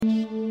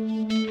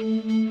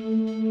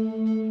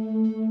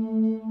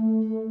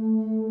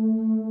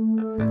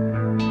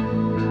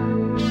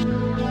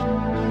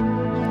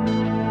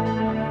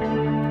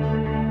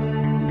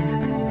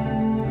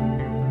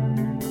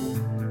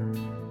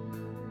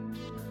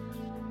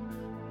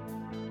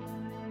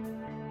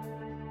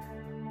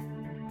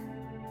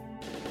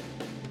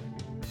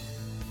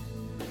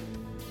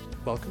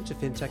Welcome to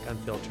Fintech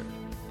Unfiltered.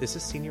 This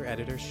is Senior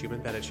Editor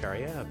Shuman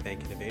Bhattacharya of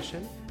Bank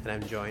Innovation, and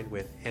I'm joined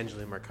with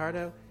Anjali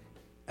Mercado,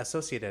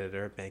 Associate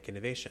Editor of Bank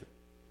Innovation.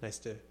 Nice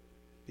to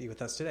be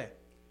with us today.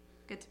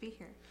 Good to be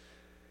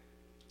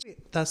here.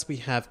 Thus, we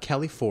have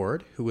Kelly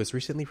Ford, who was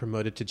recently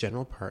promoted to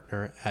General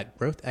Partner at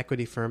growth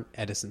equity firm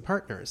Edison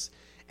Partners.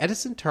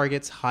 Edison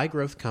targets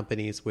high-growth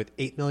companies with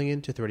 $8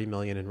 million to $30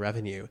 million in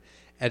revenue.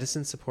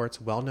 Edison supports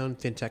well-known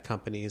fintech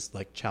companies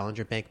like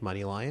Challenger Bank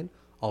MoneyLion,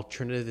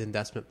 alternative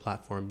investment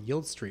platform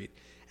Yield Street,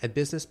 and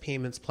business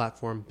payments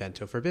platform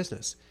Bento for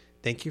Business.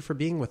 Thank you for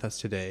being with us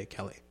today,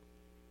 Kelly.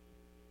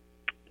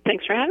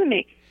 Thanks for having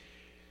me.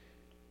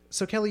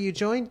 So, Kelly, you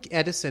joined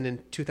Edison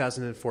in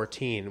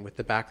 2014 with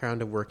the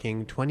background of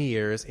working 20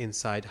 years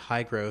inside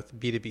high-growth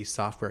B2B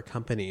software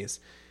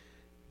companies.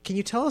 Can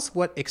you tell us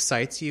what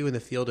excites you in the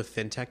field of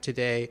fintech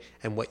today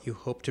and what you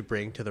hope to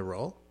bring to the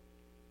role?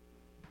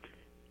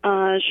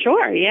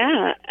 Sure,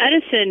 yeah.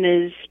 Edison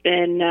has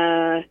been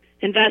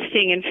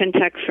investing in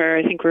fintech for,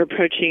 I think we're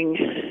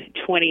approaching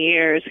 20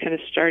 years, kind of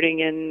starting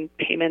in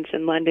payments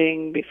and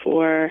lending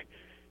before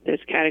those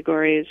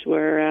categories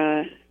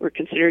were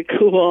considered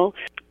cool.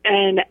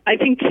 And I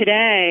think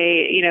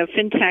today,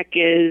 fintech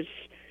is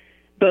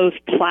both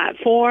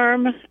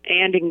platform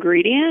and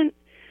ingredient,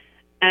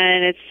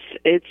 and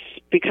it's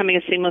becoming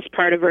a seamless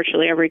part of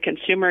virtually every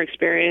consumer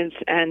experience,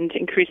 and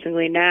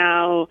increasingly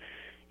now,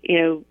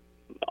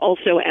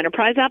 also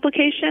enterprise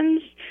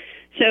applications.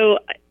 So,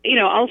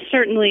 I'm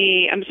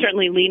certainly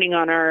leaning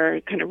on our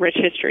kind of rich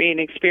history and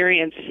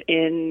experience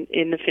in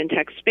the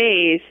fintech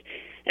space,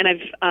 and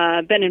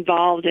I've been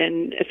involved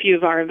in a few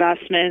of our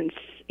investments,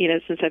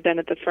 since I've been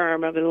at the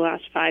firm over the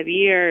last 5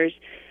 years.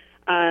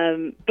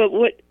 But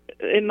what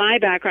in my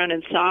background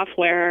in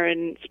software,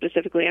 and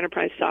specifically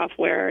enterprise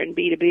software and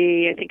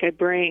B2B, I think I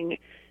bring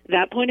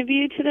that point of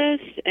view to this,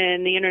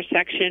 and the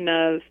intersection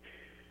of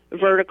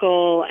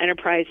vertical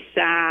enterprise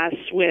SaaS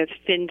with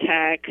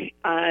fintech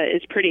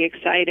is pretty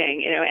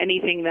exciting.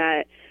 Anything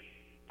that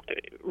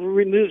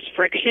removes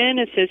friction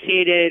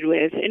associated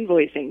with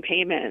invoicing,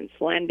 payments,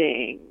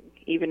 lending,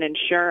 even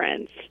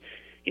insurance,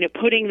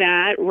 putting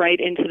that right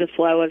into the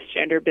flow of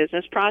standard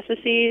business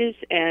processes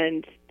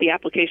and the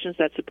applications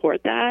that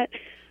support that,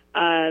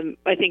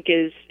 I think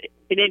is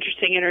an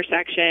interesting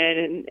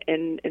intersection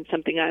and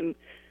something I'm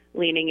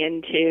leaning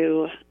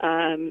into.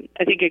 I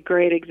think a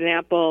great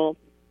example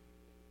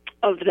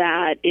of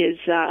that is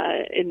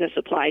in the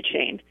supply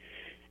chain.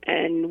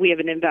 And we have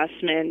an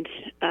investment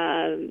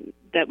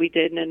that we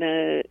did in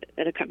a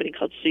company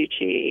called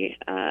Suchi,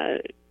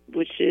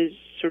 which is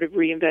sort of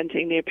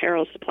reinventing the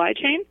apparel supply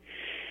chain.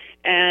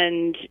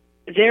 And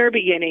they're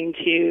beginning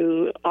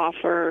to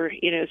offer,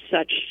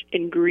 such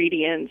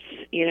ingredients,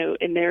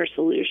 in their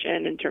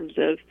solution in terms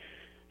of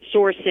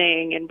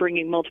sourcing and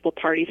bringing multiple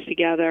parties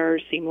together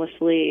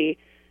seamlessly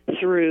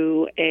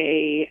through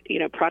a,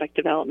 product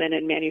development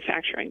and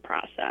manufacturing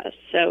process.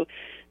 So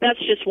that's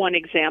just one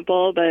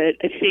example, but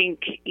I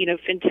think,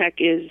 fintech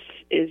is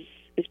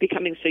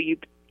becoming so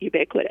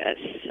ubiquitous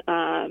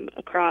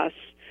across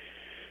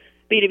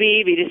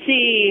B2B,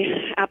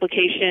 B2C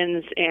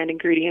applications and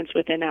ingredients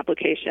within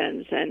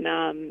applications, and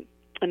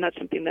that's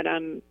something that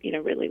I'm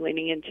really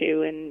leaning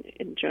into and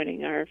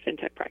joining our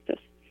fintech practice.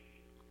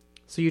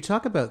 So you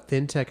talk about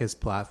fintech as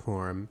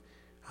platform.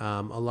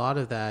 A lot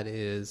of that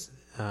is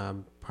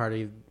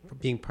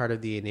being part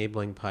of the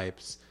enabling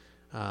pipes,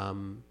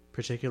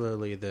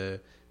 particularly the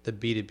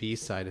B2B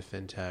side of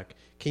fintech.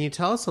 Can you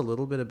tell us a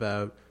little bit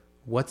about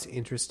what's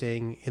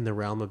interesting in the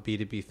realm of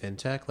B2B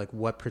fintech? Like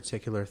what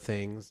particular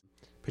things,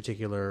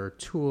 particular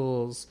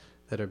tools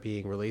that are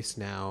being released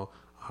now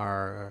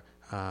are,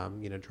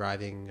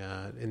 driving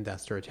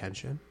investor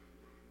attention?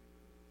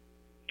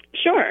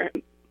 Sure.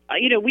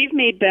 We've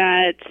made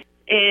bets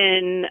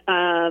on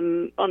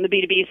the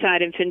B2B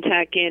side in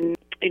fintech in,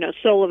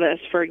 Solovis,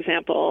 for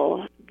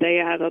example. They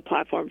have a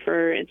platform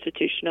for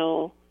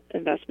institutional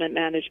investment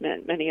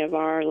management. Many of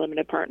our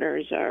limited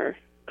partners are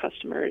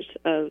customers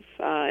of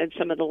and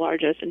some of the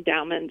largest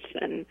endowments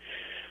and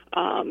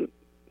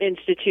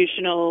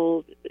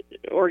institutional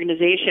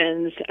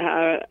organizations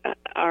are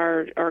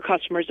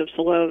customers of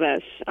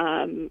Solovis.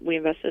 We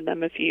invested in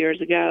them a few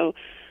years ago.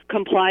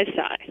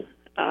 ComplySci,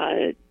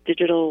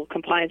 digital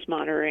compliance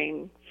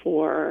monitoring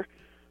for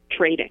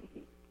trading,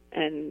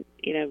 and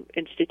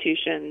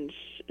institutions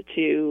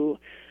to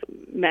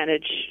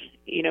manage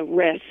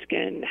risk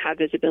and have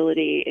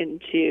visibility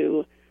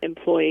into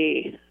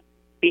employee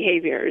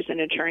behaviors and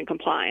ensuring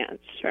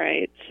compliance,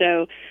 right?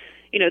 So,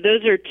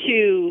 those are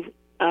two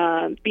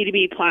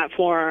B2B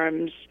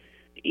platforms,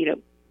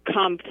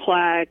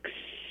 complex,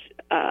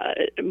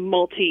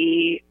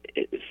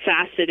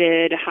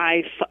 multi-faceted,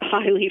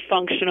 highly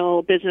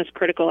functional,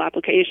 business-critical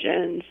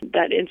applications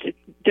that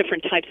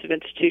different types of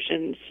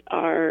institutions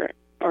are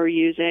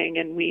using.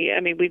 And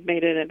we've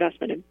made an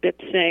investment in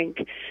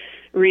BipSync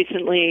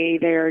recently.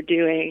 They're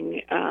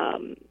doing,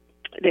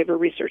 they have a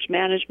research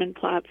management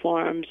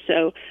platform.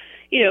 So,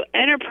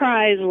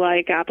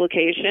 enterprise-like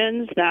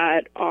applications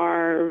that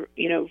are,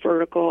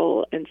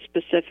 vertical and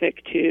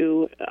specific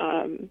to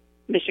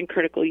mission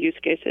critical use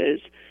cases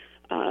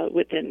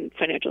within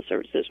financial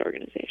services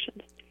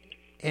organizations.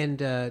 And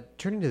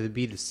turning to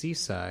the B2C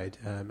side,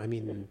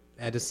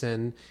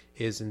 Edison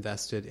is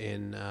invested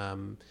in,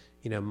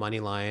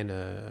 MoneyLion,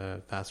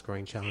 a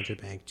fast-growing challenger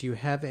bank. Do you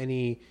have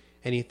any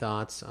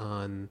thoughts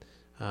on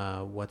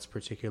what's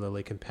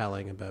particularly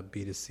compelling about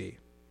B2C?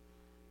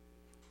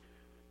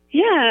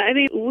 Yeah, I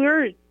mean,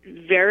 we're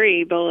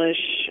very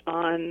bullish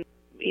on,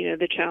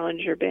 the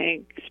challenger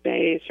bank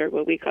space, or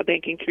what we call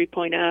banking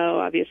 3.0,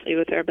 obviously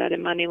with our bet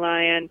in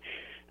MoneyLion.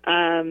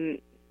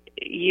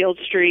 Yield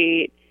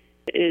Street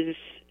is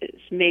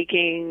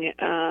making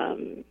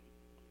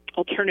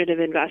alternative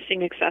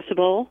investing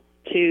accessible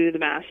to the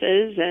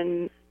masses,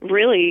 and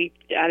really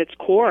at its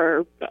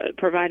core,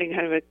 providing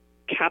kind of a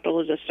capital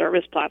as a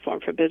service platform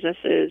for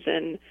businesses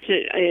and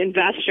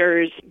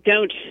investors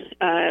don't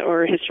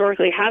or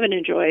historically haven't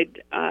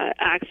enjoyed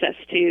access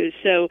to.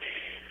 So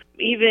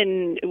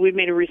even we've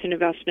made a recent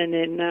investment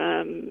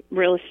in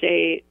real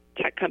estate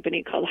tech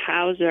company called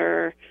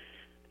Hauser,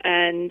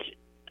 and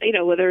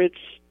whether it's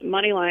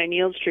MoneyLion,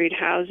 Yield Street,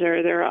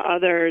 Hauser, there are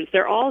others.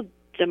 They're all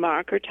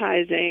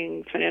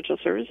democratizing financial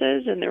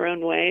services in their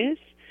own ways.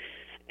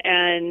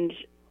 And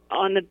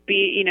on the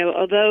B,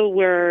 although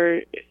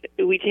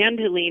we tend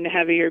to lean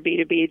heavier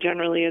B2B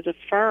generally as a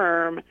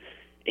firm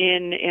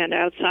in and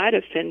outside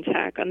of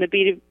fintech, on the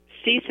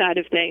B2C side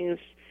of things,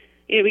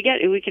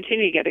 we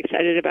continue to get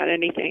excited about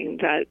anything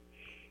that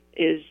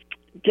is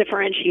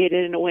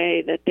differentiated in a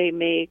way that they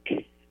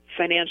make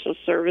financial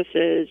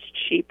services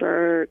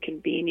cheaper,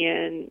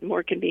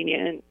 more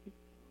convenient,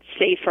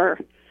 safer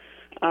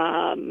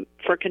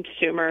for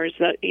consumers.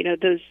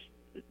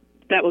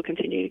 That will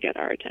continue to get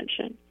our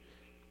attention.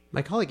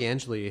 My colleague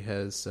Anjali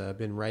has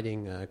been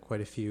writing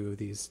quite a few of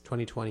these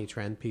 2020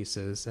 trend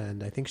pieces,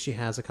 and I think she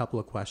has a couple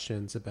of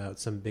questions about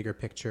some bigger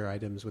picture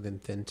items within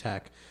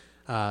fintech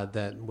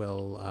that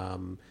will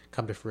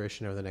come to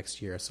fruition over the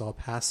next year. So I'll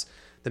pass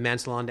the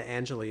mantle on to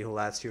Anjali, who will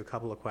ask you a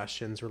couple of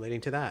questions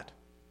relating to that.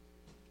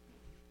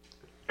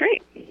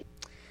 Great.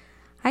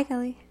 Hi,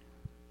 Kelly.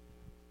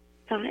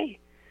 Hi.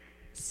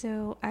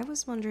 So I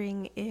was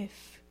wondering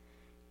if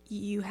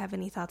you have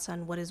any thoughts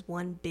on what is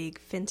one big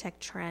fintech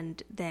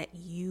trend that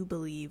you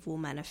believe will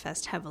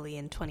manifest heavily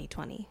in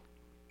 2020?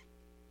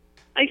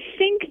 I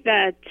think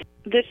that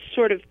this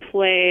sort of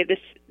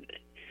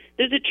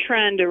there's a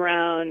trend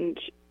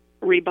around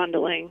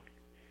rebundling,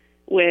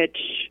 which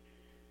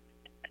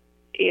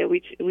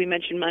we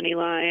mentioned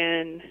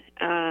MoneyLion,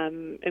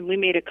 and we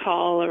made a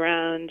call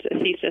around a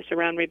thesis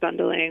around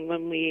rebundling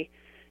when we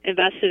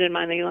invested in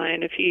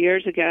MoneyLion a few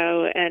years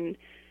ago, and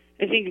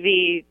I think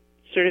the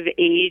sort of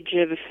age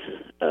of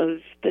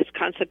this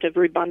concept of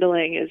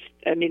rebundling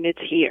it's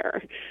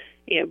here.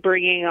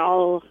 Bringing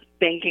all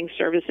banking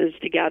services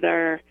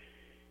together,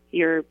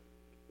 your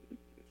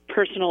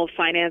personal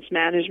finance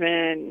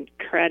management,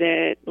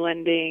 credit,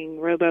 lending,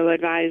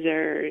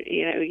 robo-advisor,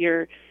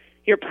 your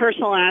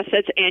personal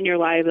assets and your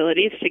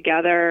liabilities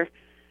together,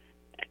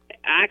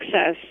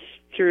 access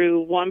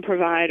through one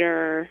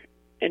provider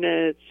in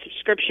a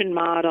subscription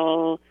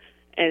model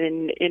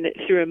and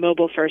through a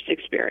mobile-first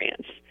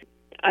experience.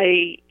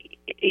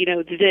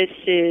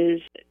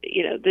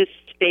 This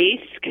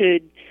space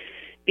could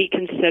be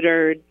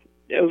considered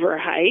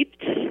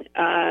overhyped,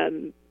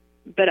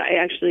 but I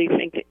actually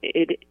think that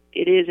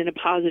it is in a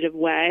positive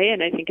way,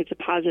 and I think it's a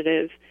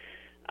positive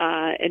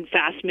and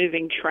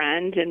fast-moving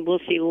trend, and we'll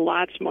see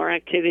lots more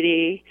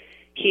activity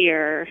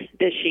here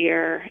this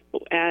year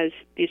as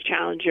these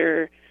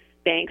challenger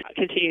banks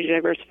continue to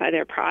diversify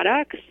their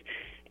products,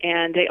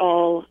 and they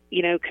all,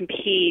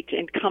 compete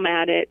and come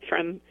at it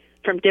from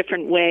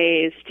different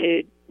ways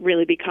to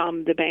really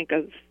become the bank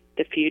of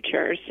the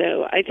future.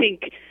 So I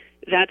think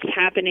that's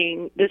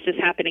happening. This is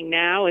happening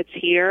now. It's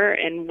here,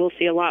 and we'll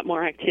see a lot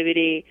more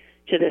activity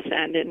to this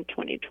end in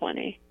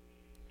 2020.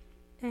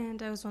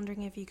 And I was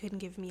wondering if you could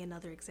give me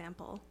another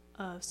example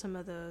of some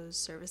of those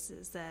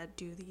services that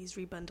do these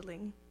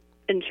rebundling.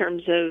 In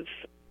terms of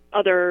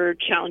other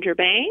challenger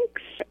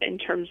banks, in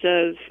terms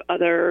of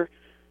other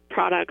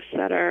products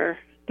that are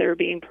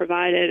being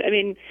provided.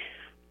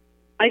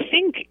 I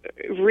think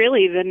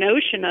really the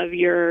notion of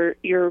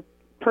your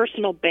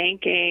personal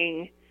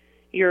banking,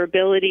 your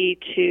ability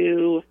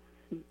to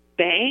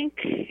bank,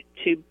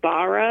 to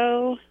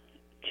borrow,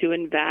 to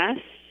invest,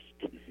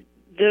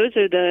 those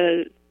are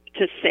to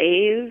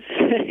save,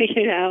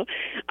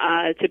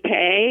 to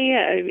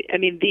pay.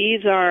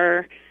 These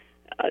are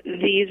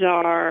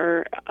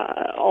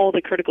all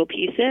the critical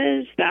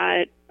pieces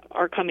that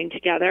are coming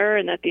together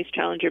and that these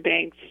challenger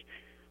banks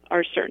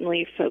are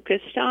certainly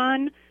focused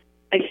on.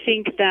 I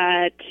think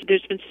that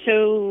there's been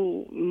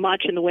so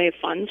much in the way of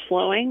funds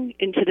flowing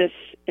into this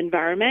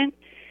environment,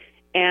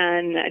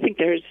 and I think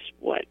there's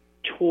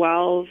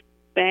 12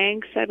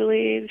 banks, I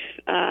believe.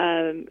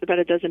 About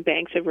a dozen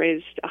banks have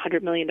raised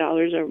 $100 million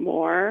or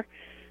more.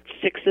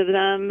 6 of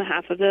them,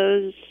 half of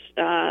those,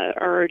 are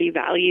already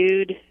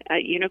valued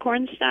at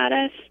unicorn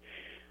status.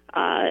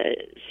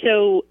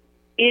 So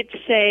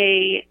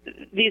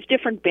these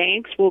different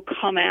banks will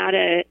come at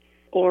it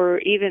or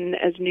even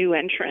as new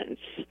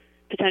entrants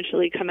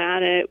potentially come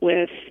at it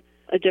with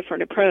a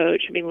different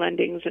approach. I mean,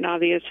 lending's an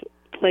obvious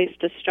place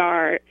to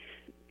start,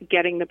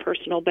 getting the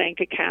personal bank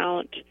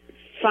account,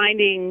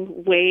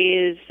 finding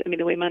ways, I mean,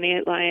 the way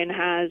MoneyLion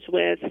has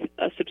with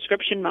a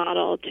subscription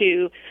model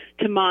to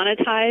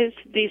monetize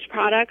these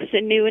products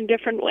in new and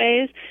different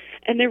ways.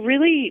 And they're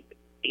really,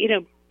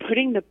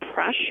 putting the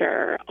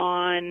pressure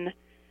on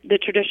the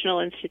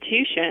traditional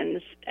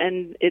institutions,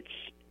 and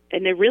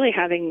they're really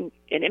having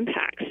an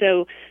impact.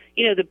 So,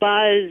 the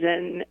buzz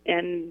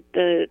and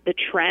the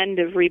trend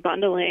of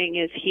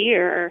rebundling is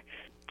here.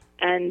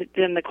 And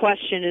then the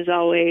question is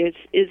always,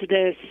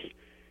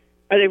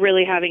 are they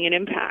really having an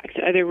impact?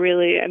 Are they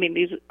really,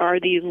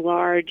 these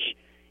large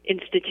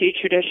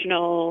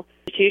traditional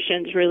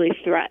institutions really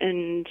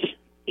threatened,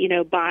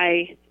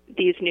 by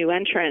these new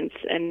entrants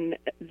and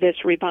this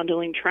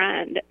rebundling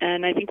trend?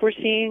 And I think we're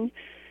seeing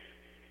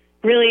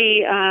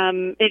really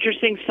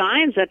interesting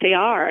signs that they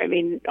are. I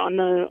mean, on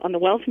the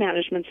wealth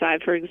management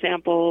side, for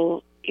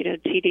example,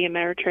 TD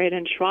Ameritrade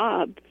and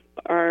Schwab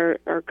are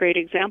great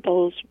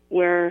examples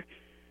where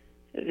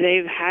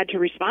they've had to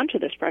respond to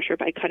this pressure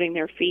by cutting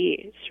their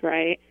fees,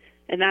 right?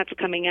 And that's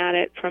coming at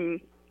it from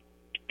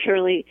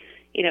purely,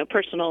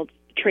 personal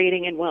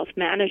trading and wealth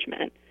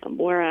management,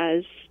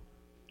 whereas,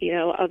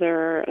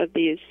 other of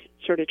these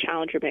sort of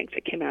challenger banks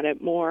that came at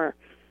it more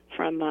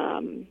from,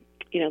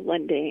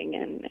 lending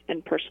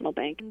and personal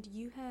banking. And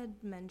you had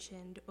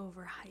mentioned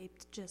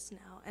overhyped just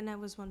now, and I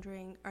was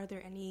wondering, are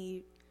there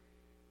any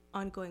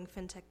ongoing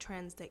fintech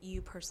trends that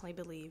you personally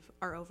believe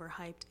are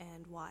overhyped,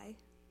 and why?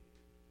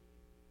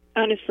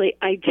 Honestly,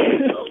 I do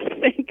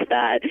think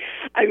that.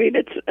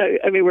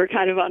 We're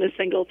kind of on a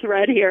single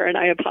thread here, and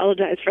I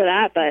apologize for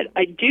that. But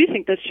I do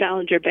think this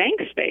challenger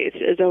bank space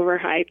is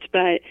overhyped,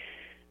 but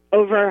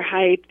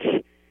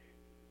overhyped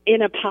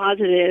in a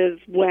positive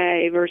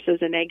way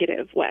versus a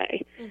negative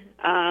way.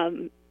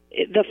 Mm-hmm.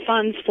 The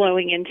funds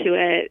flowing into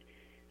it,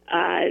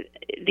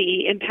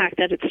 the impact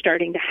that it's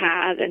starting to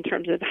have in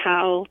terms of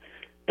how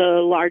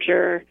the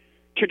larger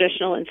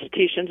traditional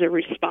institutions are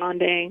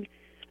responding.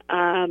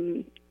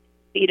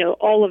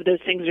 All of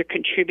those things are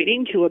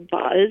contributing to a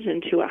buzz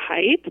and to a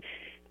hype.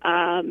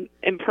 Time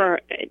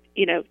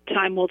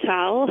will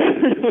tell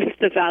with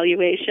the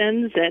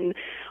valuations and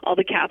all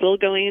the capital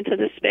going into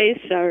the space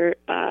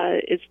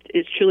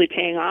is truly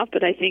paying off.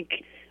 But I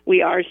think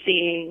we are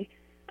seeing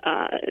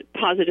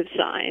positive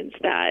signs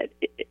that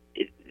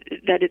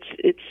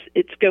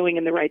it's going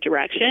in the right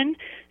direction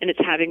and it's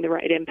having the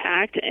right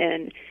impact,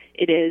 and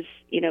it is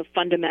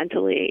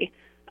fundamentally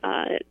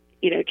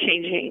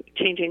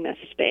changing this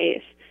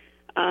space.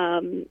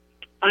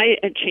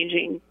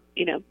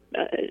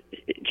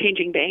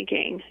 Changing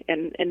banking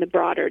and the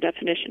broader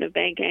definition of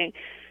banking.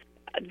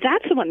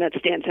 That's the one that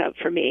stands out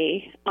for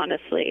me,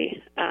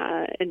 honestly,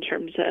 in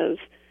terms of,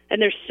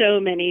 and there's so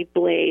many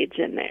blades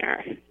in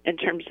there in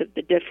terms of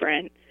the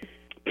different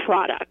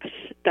products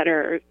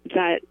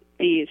that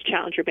these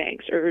challenger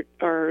banks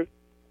are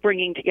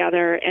bringing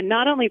together, and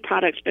not only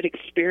products but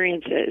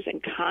experiences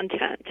and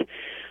content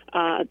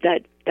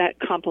that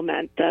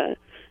complement the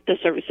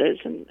services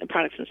and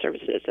products and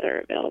services that are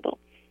available.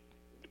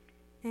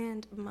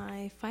 And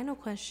my final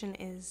question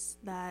is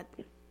that,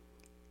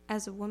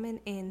 as a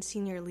woman in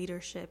senior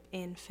leadership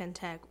in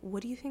fintech,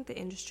 what do you think the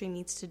industry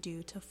needs to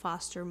do to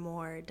foster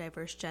more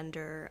diverse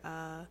gender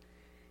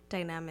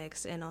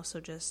dynamics and also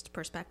just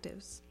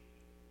perspectives?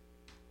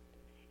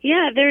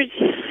 Yeah, there's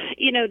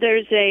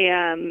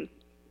a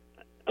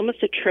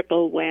almost a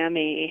triple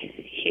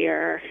whammy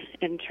here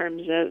in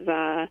terms of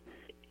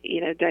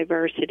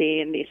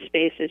diversity in these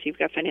spaces. You've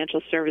got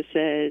financial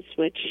services,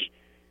 which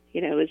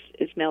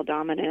is male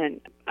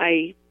dominant.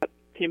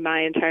 Through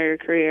my entire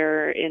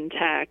career in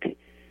tech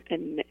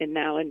and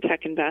now in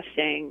tech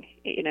investing,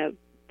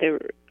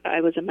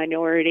 I was a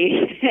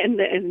minority in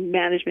the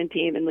management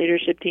team and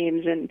leadership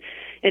teams in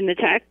the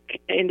tech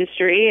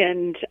industry,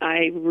 and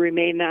I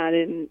remain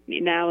that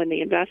now in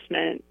the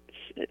investment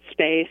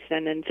space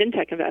and in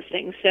fintech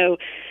investing. So,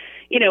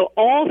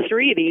 all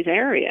three of these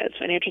areas,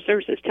 financial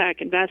services,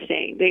 tech,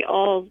 investing, they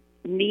all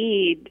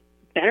need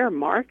better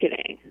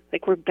marketing.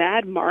 Like, we're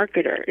bad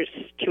marketers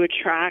to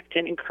attract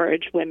and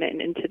encourage women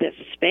into this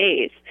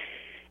space.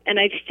 And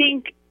I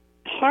think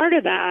part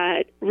of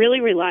that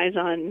really relies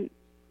on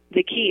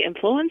the key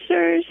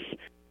influencers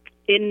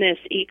in this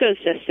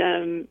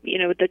ecosystem.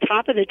 At the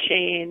top of the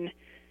chain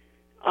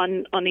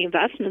on the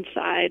investment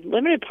side,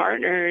 limited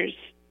partners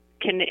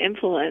can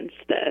influence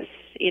this.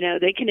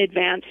 They can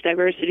advance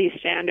diversity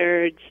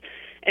standards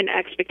and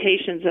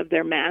expectations of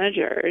their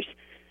managers.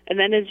 And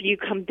then as you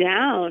come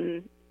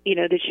down,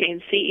 the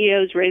chain,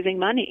 CEOs raising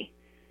money,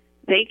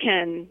 they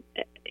can,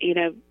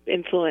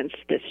 influence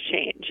this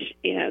change.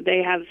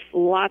 They have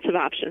lots of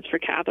options for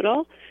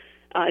capital.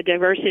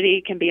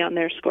 Diversity can be on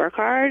their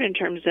scorecard in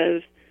terms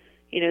of,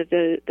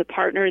 the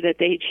partner that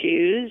they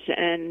choose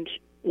and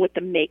what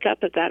the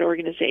makeup of that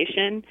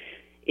organization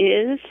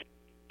is.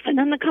 And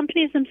then the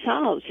companies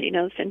themselves,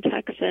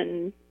 fintechs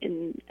and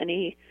in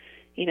any,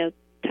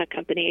 tech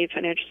company,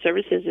 financial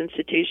services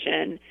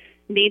institution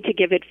need to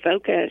give it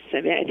focus.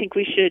 I mean, I think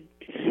we should.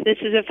 This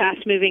is a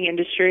fast-moving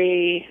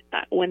industry.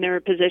 When there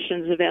are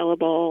positions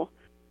available,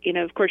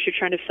 of course, you're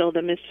trying to fill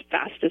them as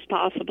fast as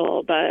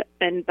possible.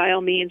 And by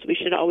all means, we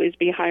should always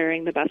be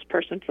hiring the best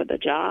person for the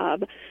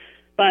job.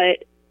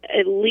 But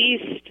at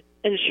least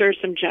ensure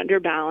some gender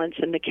balance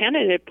in the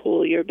candidate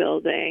pool you're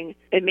building.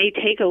 It may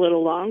take a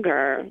little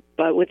longer,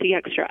 but with the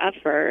extra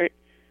effort,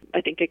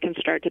 I think it can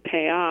start to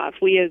pay off.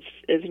 We, as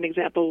an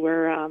example,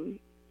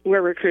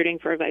 we're recruiting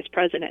for a vice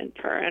president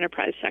for our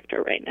enterprise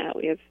sector right now.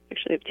 We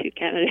actually have 2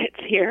 candidates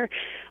here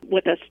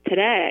with us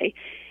today.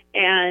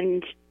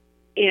 And,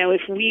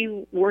 if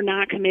we were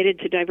not committed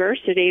to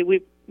diversity,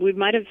 we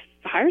might have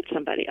hired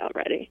somebody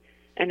already.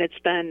 And it's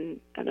been,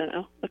 I don't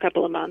know, a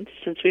couple of months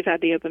since we've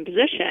had the open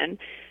position.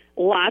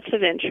 Lots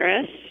of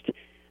interest,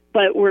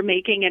 but we're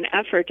making an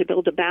effort to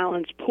build a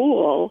balanced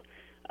pool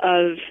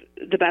of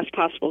the best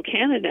possible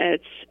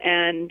candidates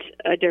and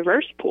a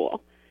diverse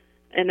pool.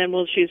 And then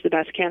we'll choose the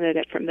best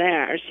candidate from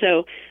there.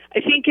 So I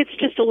think it's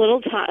just a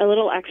little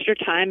extra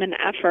time and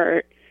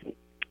effort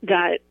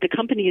that the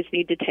companies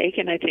need to take.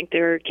 And I think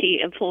there are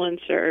key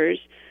influencers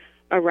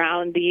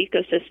around the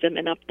ecosystem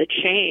and up the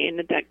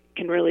chain that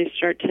can really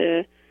start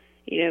to,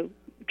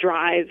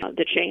 drive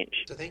the change.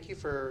 So thank you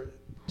for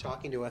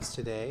talking to us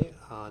today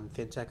on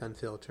Fintech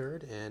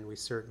Unfiltered. And we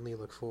certainly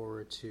look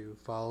forward to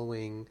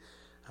following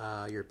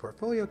your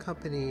portfolio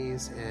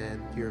companies and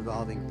your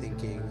evolving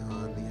thinking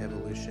on the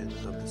evolution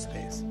of the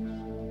space.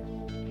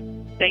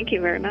 Thank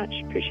you very much.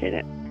 Appreciate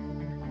it.